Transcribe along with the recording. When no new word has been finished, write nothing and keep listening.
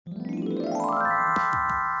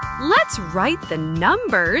Let's write the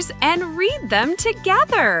numbers and read them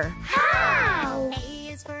together. How? A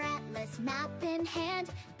is for Atlas, map in hand.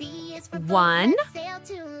 B is for boat 1, that sail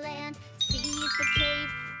to land. C is for cave,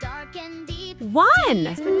 dark and deep. 1. D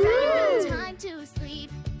is for dragon, no time to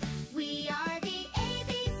sleep. We are the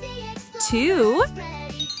ABC Explorers. 2,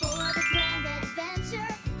 Ready for the grand adventure.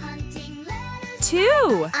 Hunting letters.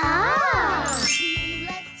 2.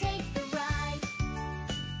 Let's take the ride.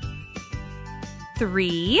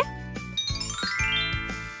 3,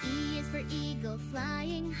 E is for eagle,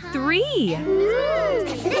 flying high. 3.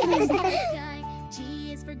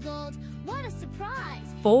 G is for gold. What a surprise.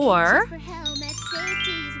 4, H is for helmet,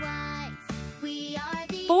 safety's wise. We are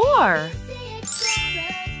the 4. ABC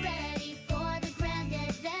Explorers, ready for the grand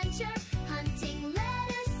adventure. Hunting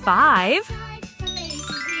letters. 5, Side from A to Z,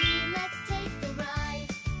 let's take the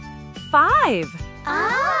ride. 5.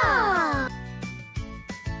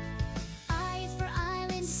 I is for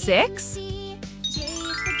island. 6, E to C. J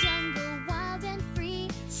is for jungle, wild and free.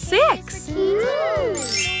 6. L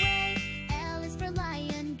is for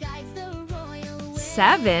lion, guides the royal way.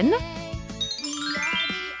 7, We are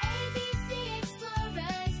the ABC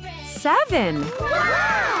Explorers, ready 7.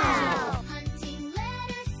 Wow! Hunting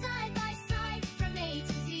letters side by side from A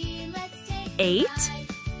to Z. Let's take 8, a ride.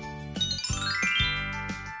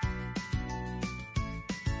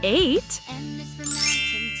 8. M is for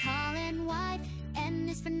mountain, tall and wide. N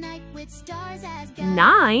is for night with stars as guide.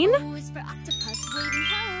 9, O is for octopus waving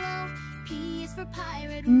hello. P is for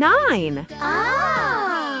pirate. 9. We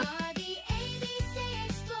are the ABC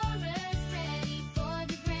Explorers, ready for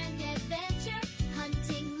the grand adventure.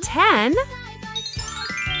 Hunting 10, side by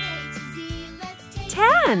side from A to Z. Let's take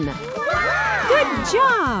 10. Good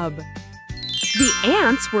job! The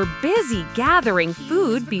ants were busy gathering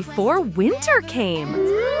food before winter came.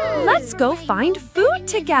 Let's go find food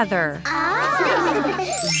together.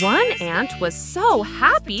 One ant was so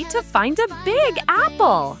happy to find a big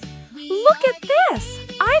apple. Look at this!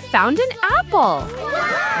 I found an apple.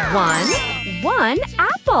 One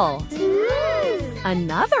apple.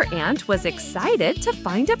 Another ant was excited to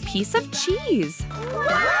find a piece of cheese.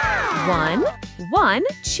 One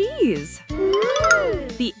cheese.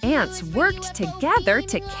 The ants worked together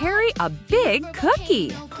to carry a big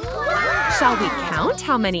cookie. Shall we count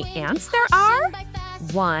how many ants there are?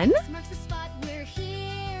 1,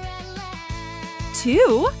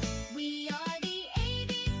 2,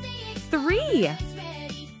 3.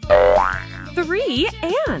 3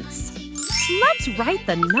 ants. Let's write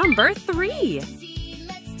the number 3.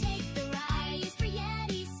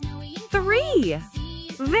 3.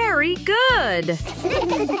 Very good.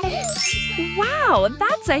 Wow,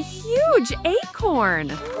 that's a huge acorn.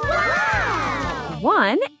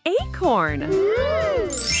 1 acorn.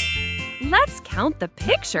 Let's count the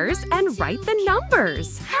pictures and write the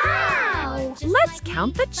numbers. How? Let's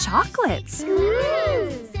count the chocolates.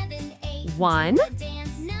 1,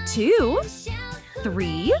 2,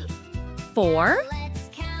 3, 4,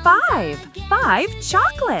 5. 5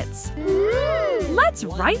 chocolates. Let's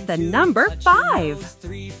write the number 5.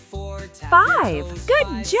 5.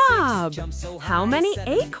 Good job. How many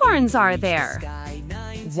acorns are there?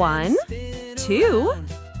 1, 2,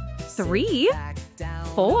 3,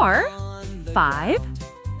 4, 5,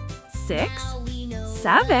 6,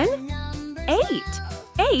 7, 8.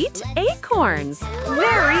 8 acorns.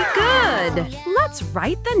 Very good. Let's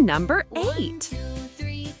write the number 8.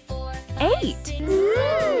 8.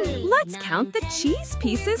 Let's count the cheese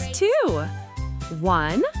pieces too.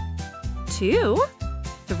 1, 2,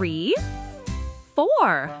 3,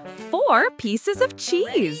 4. 4 pieces of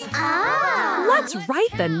cheese. Let's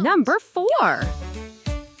write the number 4.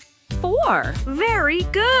 4. Very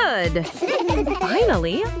good.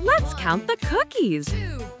 Finally, let's count the cookies.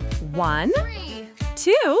 1,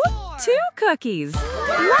 2. 2 cookies.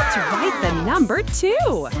 Let's write the number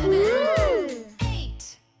 2.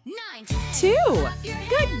 2.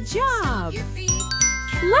 Good job.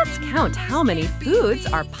 Let's count how many foods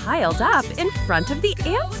are piled up in front of the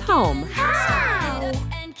ants' home. How?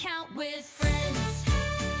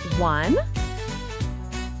 1,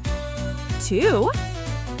 2,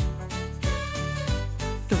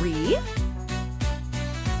 3,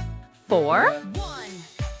 4,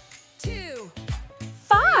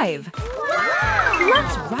 5.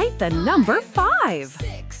 Let's write the number 5.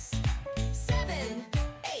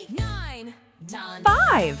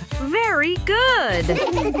 5. Very good.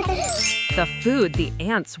 The food the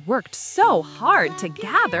ants worked so hard to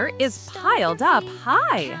gather is piled up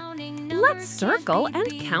high. Let's circle and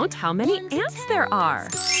count how many ants there are.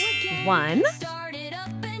 1,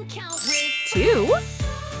 2,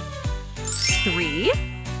 3,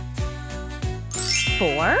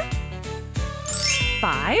 4,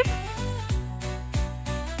 5,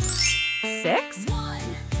 6,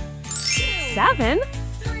 7,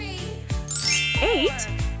 8,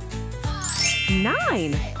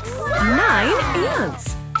 9. 9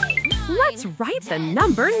 ants. Let's write the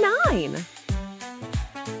number 9.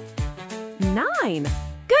 9.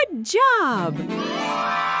 Good job!